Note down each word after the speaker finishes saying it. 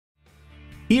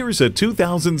Here's a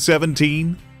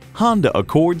 2017 Honda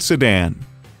Accord sedan.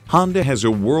 Honda has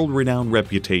a world-renowned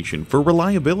reputation for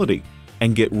reliability,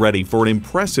 and get ready for an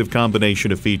impressive combination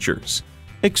of features: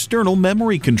 external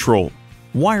memory control,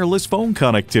 wireless phone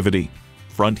connectivity,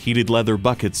 front heated leather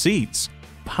bucket seats,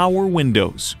 power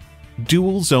windows,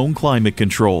 dual zone climate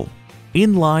control,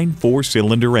 inline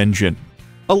 4-cylinder engine,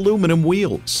 aluminum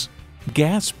wheels,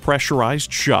 gas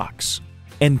pressurized shocks,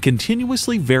 and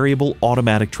continuously variable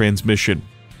automatic transmission.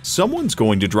 Someone's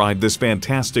going to drive this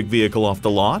fantastic vehicle off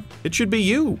the lot. It should be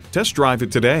you. Test drive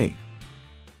it today.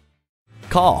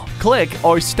 Call, click,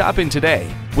 or stop in today.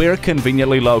 We're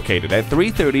conveniently located at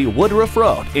 330 Woodruff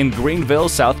Road in Greenville,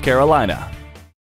 South Carolina.